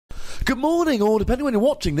Good morning, or depending when you're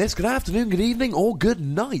watching this, good afternoon, good evening, or good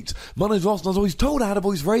night. My name's Ross, and as always told, I had a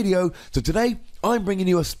voice radio. So today, I'm bringing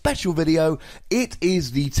you a special video. It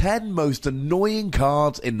is the 10 most annoying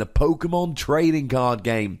cards in the Pokemon trading card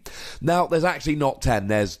game. Now, there's actually not 10.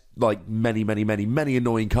 There's like many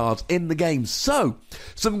annoying cards in the game. So,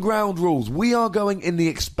 some ground rules. We are going in the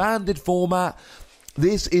expanded format.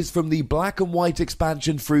 This is from the black and white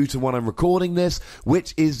expansion through to when I'm recording this,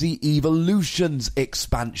 which is the Evolutions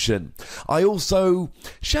expansion. I also,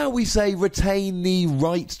 shall we say, retain the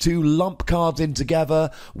right to lump cards in together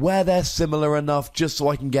where they're similar enough, just so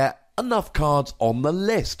I can get enough cards on the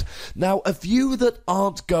list. Now, a few that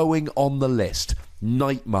aren't going on the list.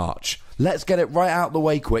 Night March. Let's get it right out the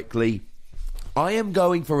way quickly. I am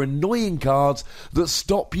going for annoying cards that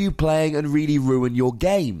stop you playing and really ruin your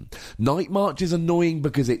game. Night March is annoying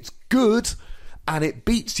because it's good and it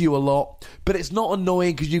beats you a lot, but it's not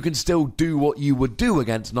annoying because you can still do what you would do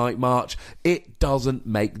against Night March. It doesn't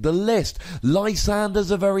make the list.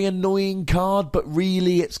 Lysander's a very annoying card, but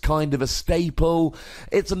really it's kind of a staple.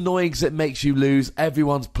 It's annoying because it makes you lose.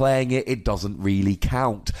 Everyone's playing it. It doesn't really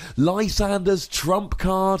count. Lysander's trump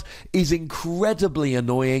card is incredibly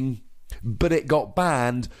annoying, but it got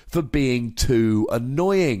banned for being too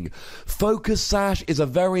annoying. Focus Sash is a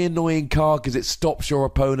very annoying card because it stops your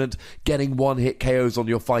opponent getting one-hit KOs on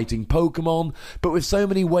your fighting Pokemon, but with so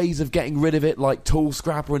many ways of getting rid of it, like Tool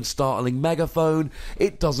Scrapper and Startling Megaphone,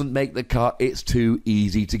 it doesn't make the cut. It's too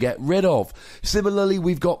easy to get rid of. Similarly,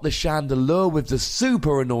 we've got the Chandelure with the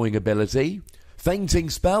super annoying ability Fainting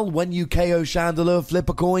Spell. When you KO Chandelure, flip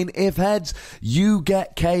a coin. If heads, you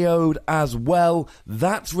get KO'd as well.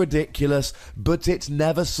 That's ridiculous, but it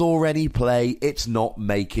never saw any play. It's not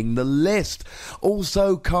making the list.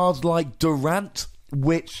 Also, cards like Durant,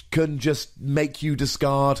 which can just make you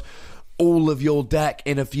discard all of your deck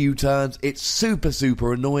in a few turns. It's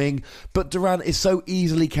super annoying, but Durant is so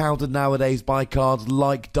easily countered nowadays by cards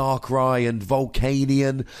like Darkrai and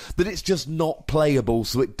Volcanion that it's just not playable,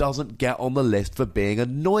 so it doesn't get on the list for being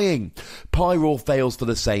annoying. Pyroar fails for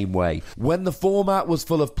the same way. When the format was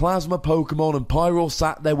full of plasma Pokemon and Pyroar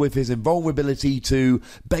sat there with his invulnerability to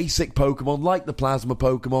basic Pokemon like the plasma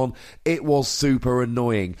Pokemon, it was super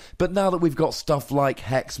annoying. But now that we've got stuff like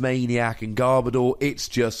Hexmaniac and Garbodor, it's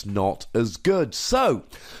just not as good. So,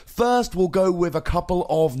 first we'll go with a couple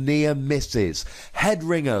of near misses.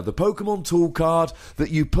 Headringer, the Pokemon tool card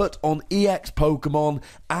that you put on EX Pokemon,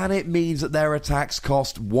 and it means that their attacks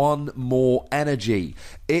cost 1 more energy.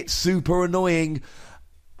 It's super annoying,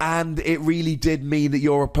 and it really did mean that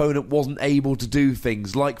your opponent wasn't able to do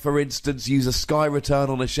things, like for instance use a Sky Return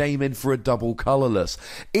on a Shaman for a double colourless.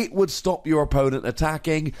 It would stop your opponent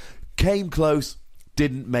attacking, came close,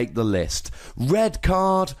 didn't make the list. Red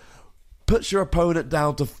card puts your opponent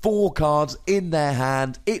down to 4 cards in their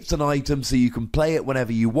hand. It's an item, so you can play it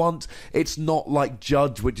whenever you want. It's not like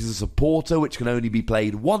Judge, which is a supporter, which can only be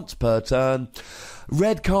played once per turn.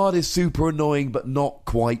 Red card is super annoying, but not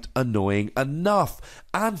quite annoying enough.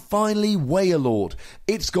 And finally, Wailord.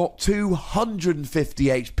 It's got 250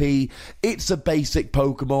 HP. It's a basic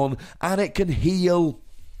Pokemon, and it can heal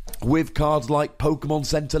with cards like Pokemon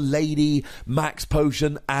Center Lady, Max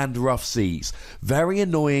Potion, and Rough Seas. Very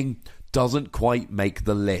annoying, doesn't quite make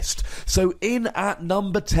the list. So in at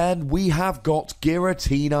number 10, we have got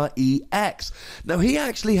Giratina EX. Now, he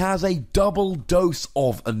actually has a double dose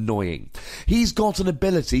of annoying. He's got an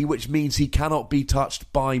ability which means he cannot be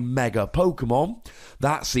touched by Mega Pokemon.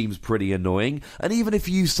 That seems pretty annoying. And even if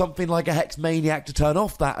you use something like a Hexmaniac to turn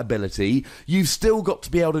off that ability, you've still got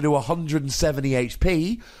to be able to do 170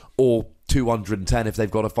 HP, or 210 if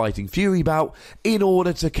they've got a Fighting Fury bout, in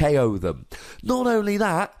order to KO them. Not only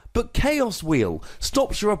that, but Chaos Wheel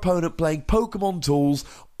stops your opponent playing Pokemon tools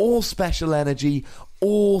or Special Energy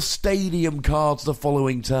or Stadium cards the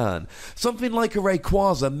following turn. Something like a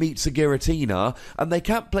Rayquaza meets a Giratina, and they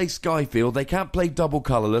can't play Skyfield, they can't play Double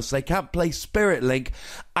Colourless, they can't play Spirit Link,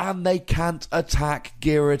 and they can't attack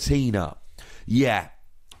Giratina. Yeah,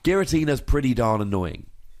 Giratina's pretty darn annoying.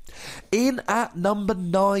 In at number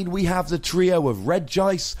 9, we have the trio of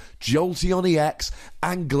Regice, Jolteon EX,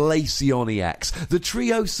 and Glaceon EX. The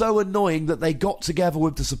trio so annoying that they got together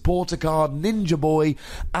with the supporter card Ninja Boy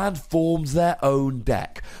and formed their own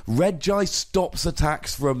deck. Regice stops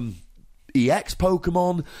attacks from EX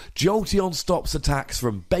Pokemon, Jolteon stops attacks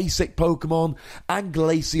from basic Pokemon, and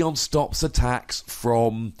Glaceon stops attacks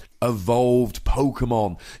from evolved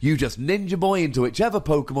Pokemon. You just Ninja Boy into whichever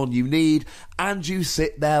Pokemon you need, and you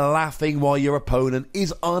sit there laughing while your opponent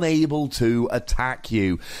is unable to attack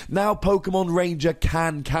you. Now, Pokemon Ranger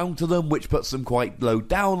can counter them, which puts them quite low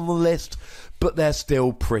down on the list, but they're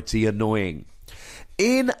still pretty annoying.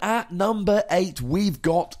 In at number 8, we've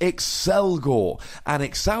got Excelgor. And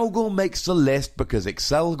Excelgor makes the list because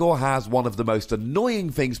Excelgor has one of the most annoying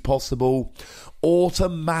things possible: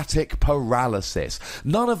 automatic paralysis.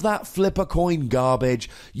 None of that flip a coin garbage.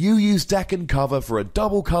 You use deck and cover for a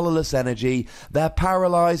double colourless energy. They're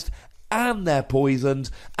paralysed and they're poisoned,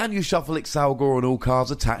 and you shuffle Excelgor and all cards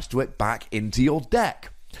attached to it back into your deck.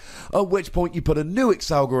 At which point you put a new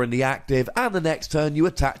Excelgor in the active, and the next turn you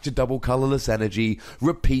attach a double colourless energy.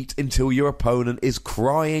 Repeat until your opponent is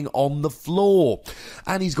crying on the floor.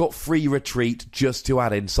 And he's got free retreat just to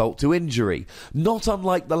add insult to injury. Not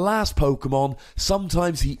unlike the last Pokemon,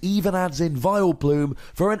 sometimes he even adds in Vileplume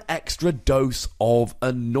for an extra dose of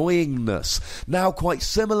annoyingness. Now, quite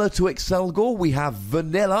similar to Excelgor, we have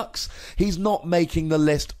Vanillux. He's not making the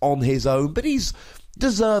list on his own, but he's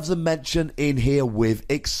deserves a mention in here with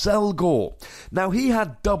Excelgor. Now, he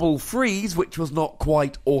had double freeze, which was not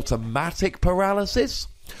quite automatic paralysis,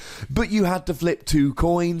 but you had to flip 2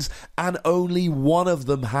 coins, and only one of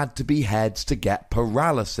them had to be heads to get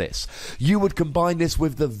paralysis. You would combine this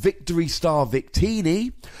with the Victory Star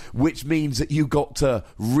Victini, which means that you got to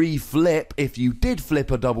re-flip if you did flip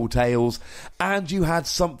a double tails, and you had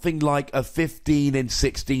something like a 15 in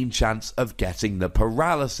 16 chance of getting the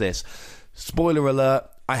paralysis. Spoiler alert,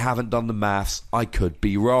 I haven't done the maths, I could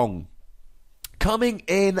be wrong. Coming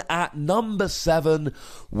in at number 7,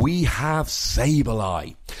 we have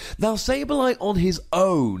Sableye. Now, Sableye on his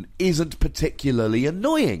own isn't particularly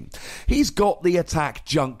annoying. He's got the attack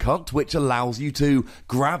Junk Hunt, which allows you to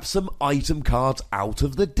grab some item cards out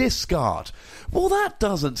of the discard. Well, that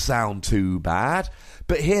doesn't sound too bad.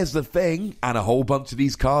 But here's the thing, and a whole bunch of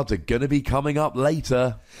these cards are going to be coming up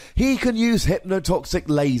later. He can use Hypnotoxic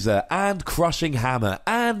Laser and Crushing Hammer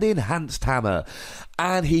and Enhanced Hammer.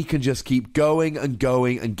 And he can just keep going and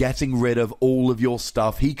going and getting rid of all of your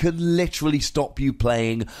stuff. He can literally stop you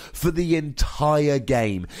playing for the entire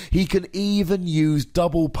game. He can even use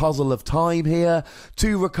Double Puzzle of Time here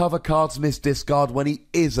to recover cards missed discard when he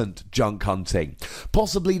isn't junk hunting.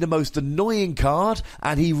 Possibly the most annoying card,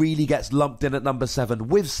 and he really gets lumped in at number 7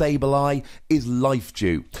 with Sableye, is Life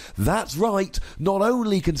Dew. That's right, not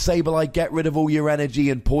only can Sableye get rid of all your energy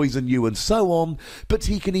and poison you and so on, but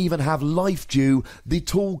he can even have Life Dew, the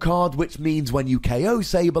tool card, which means when you KO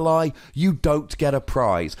Sableye, you don't get a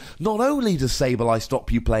prize. Not only does Sableye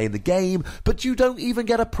stop you playing the game, but you don't even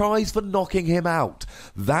get a prize for knocking him out.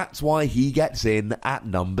 That's why he gets in at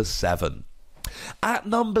number 7. At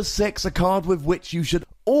number 6, a card with which you should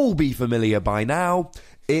all be familiar by now,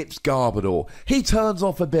 it's Garbodor. He turns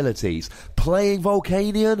off abilities. Playing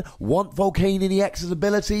Volcanion, want Volcanion EX's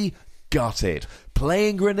ability? Gutted.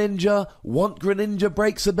 Playing Greninja, want Greninja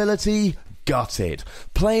Break's ability? Gutted.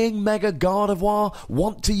 Playing Mega Gardevoir,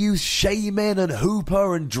 want to use Shaymin and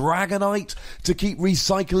Hooper and Dragonite to keep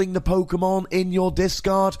recycling the Pokemon in your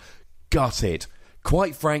discard? Gutted.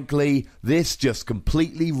 Quite frankly, this just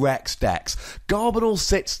completely wrecks decks. Garbodor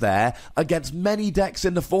sits there against many decks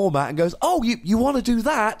in the format and goes, oh, you want to do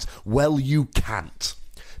that? Well, you can't.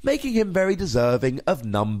 Making him very deserving of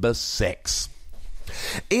number 6.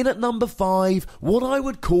 In at number 5, what I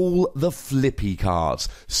would call the flippy cards.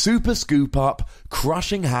 Super Scoop Up,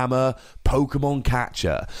 Crushing Hammer, Pokemon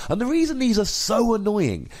Catcher. And the reason these are so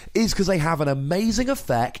annoying is because they have an amazing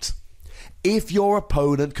effect if your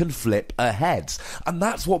opponent can flip a heads. And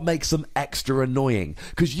that's what makes them extra annoying,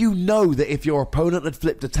 because you know that if your opponent had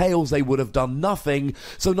flipped a tails, they would have done nothing.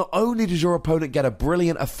 So not only does your opponent get a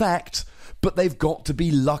brilliant effect, but they've got to be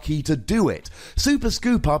lucky to do it. Super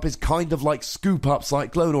Scoop Up is kind of like Scoop Up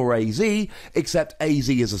Cyclone or AZ, except AZ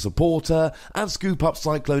is a supporter, and Scoop Up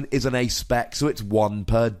Cyclone is an ace spec, so it's 1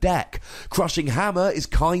 per deck. Crushing Hammer is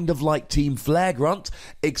kind of like Team Flare Grunt,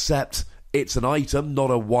 except it's an item, not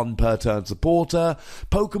a 1 per turn supporter.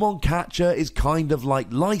 Pokemon Catcher is kind of like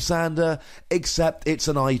Lysander, except it's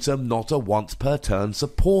an item, not a once per turn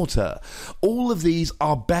supporter. All of these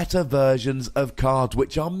are better versions of cards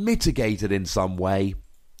which are mitigated in some way,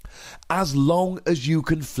 as long as you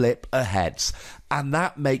can flip a heads. And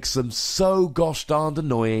that makes them so gosh darned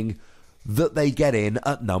annoying that they get in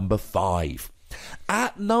at number 5.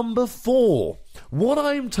 At number 4, what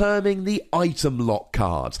I'm terming the item lock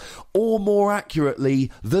cards, or more accurately,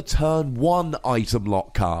 the turn 1 item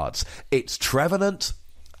lock cards. It's Trevenant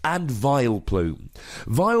and Vileplume.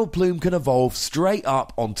 Vileplume can evolve straight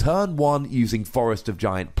up on turn 1 using Forest of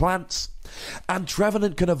Giant Plants, and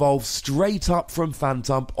Trevenant can evolve straight up from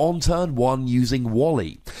Phantump on turn 1 using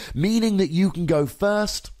Wally, meaning that you can go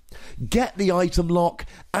first, get the item lock,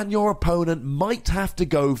 and your opponent might have to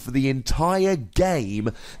go for the entire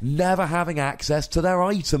game never having access to their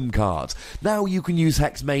item cards. Now, you can use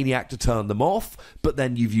Hex Maniac to turn them off, but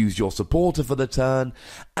then you've used your supporter for the turn,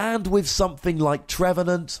 and with something like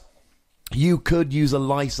Trevenant, you could use a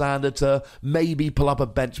Lysander to maybe pull up a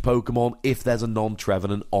bench Pokemon if there's a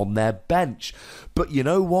non-Trevenant on their bench. But you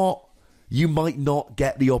know what? You might not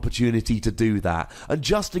get the opportunity to do that. And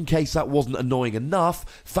just in case that wasn't annoying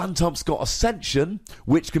enough, Phantomp's got Ascension,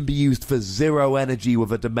 which can be used for 0 energy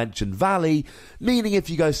with a Dimension Valley, meaning if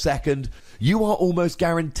you go second, you are almost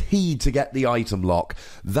guaranteed to get the item lock.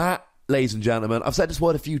 That, ladies and gentlemen, I've said this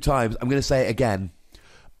word a few times, I'm going to say it again,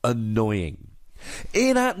 annoying.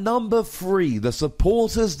 In at number 3, the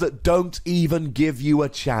supporters that don't even give you a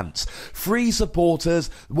chance. Free supporters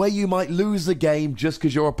where you might lose the game just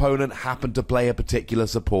because your opponent happened to play a particular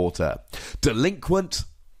supporter. Delinquent,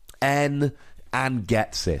 N, and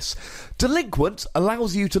Getsis. Delinquent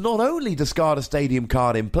allows you to not only discard a stadium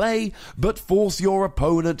card in play, but force your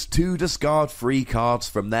opponent to discard free cards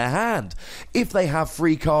from their hand. If they have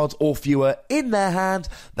free cards or fewer in their hand,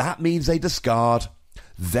 that means they discard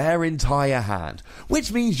their entire hand,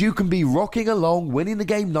 which means you can be rocking along, winning the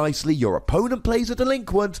game nicely, your opponent plays a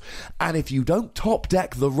delinquent, and if you don't top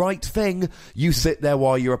deck the right thing, you sit there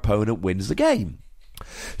while your opponent wins the game.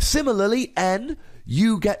 Similarly, N,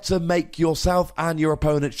 you get to make yourself and your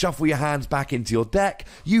opponent shuffle your hands back into your deck.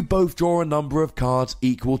 You both draw a number of cards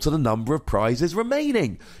equal to the number of prizes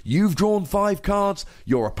remaining. You've drawn 5 cards,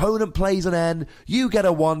 your opponent plays an N, you get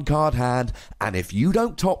a 1-card hand, and if you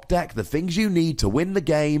don't top deck the things you need to win the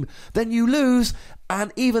game, then you lose.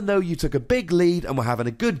 And even though you took a big lead and were having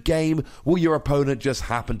a good game, well, your opponent just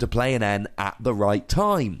happened to play an N at the right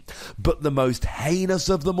time. But the most heinous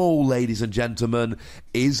of them all, ladies and gentlemen,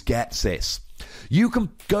 is Getsis. You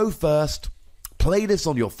can go first, play this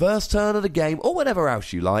on your first turn of the game, or whatever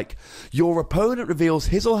else you like. Your opponent reveals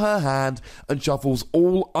his or her hand and shuffles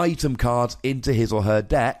all item cards into his or her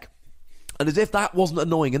deck. And as if that wasn't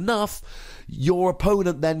annoying enough, your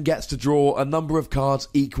opponent then gets to draw a number of cards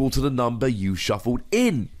equal to the number you shuffled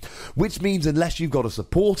in. Which means unless you've got a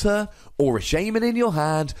supporter or a shaman in your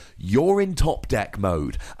hand, you're in top deck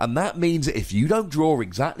mode. And that means that if you don't draw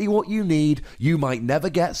exactly what you need, you might never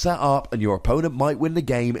get set up and your opponent might win the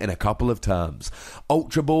game in a couple of turns.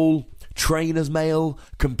 Ultra Ball, Trainer's Mail,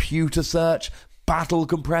 Computer Search, Battle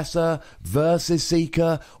Compressor, Versus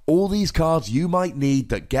Seeker, all these cards you might need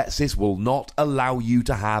that Getsis will not allow you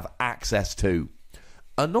to have access to.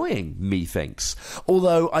 Annoying, methinks.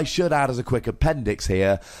 Although I should add as a quick appendix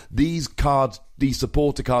here, these cards, these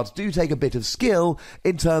supporter cards, do take a bit of skill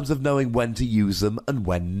in terms of knowing when to use them and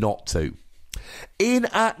when not to. In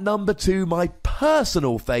at number 2, my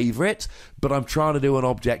personal favourite, but I'm trying to do an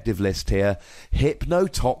objective list here,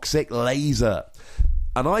 Hypnotoxic Laser.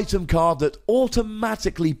 An item card that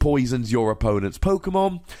automatically poisons your opponent's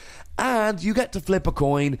Pokemon, and you get to flip a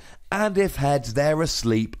coin, and if heads, they're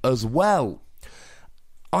asleep as well.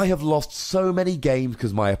 I have lost so many games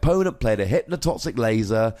because my opponent played a Hypnotoxic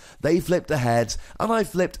Laser, they flipped a heads, and I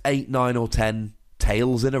flipped 8, 9 or 10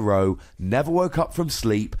 tails in a row, never woke up from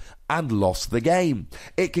sleep, and lost the game.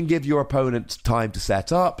 It can give your opponent time to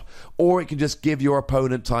set up, or it can just give your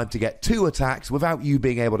opponent time to get 2 attacks without you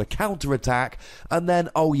being able to counterattack, and then,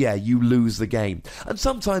 oh yeah, you lose the game. And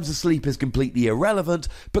sometimes the sleep is completely irrelevant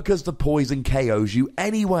because the poison KOs you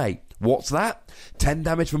anyway. What's that? 10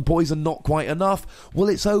 damage from poison not quite enough? Well,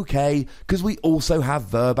 it's okay, because we also have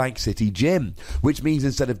Burbank City Gym, which means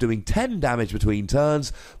instead of doing 10 damage between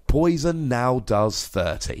turns, poison now does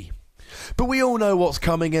 30. But we all know what's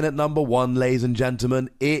coming in at number 1, ladies and gentlemen.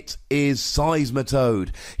 It is Seismitoad.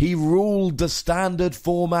 He ruled the standard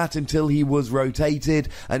format until he was rotated,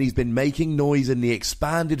 and he's been making noise in the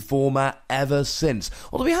expanded format ever since.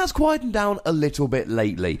 Although he has quietened down a little bit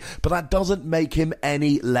lately, but that doesn't make him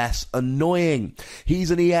any less annoying.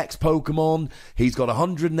 He's an EX Pokemon, he's got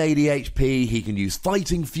 180 HP, he can use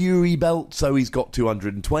Fighting Fury Belt, so he's got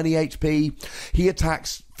 220 HP. He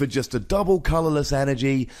attacks for just a double colourless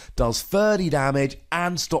energy, does 30 damage,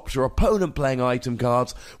 and stops your opponent playing item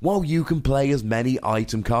cards, while you can play as many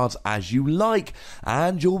item cards as you like.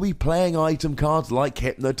 And you'll be playing item cards like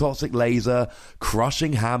Hypnotoxic Laser,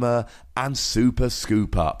 Crushing Hammer, and Super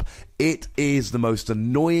Scoop Up. It is the most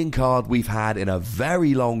annoying card we've had in a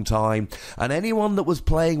very long time, and anyone that was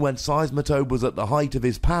playing when Seismitoad was at the height of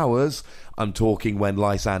his powers, I'm talking when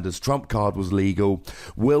Lysander's trump card was legal,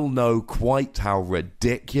 will know quite how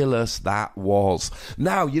ridiculous that was.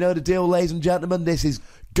 Now, you know the deal, ladies and gentlemen, this is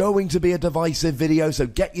going to be a divisive video, so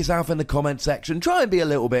get yourself in the comment section. Try and be a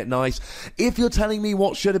little bit nice. If you're telling me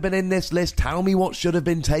what should have been in this list, tell me what should have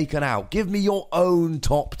been taken out. Give me your own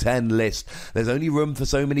top 10 list. There's only room for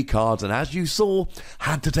so many cards, and as you saw,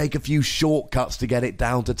 had to take a few shortcuts to get it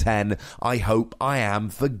down to 10. I hope I am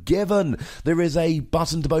forgiven. There is a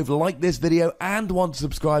button to both like this video and want to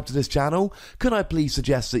subscribe to this channel. Can I please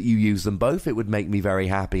suggest that you use them both? It would make me very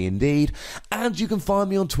happy indeed. And you can find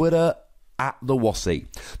me on Twitter at the Wassy.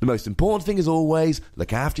 The most important thing is always,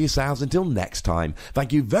 look after yourselves until next time.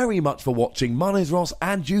 Thank you very much for watching. My name's Ross,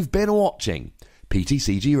 and you've been watching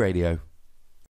PTCG Radio.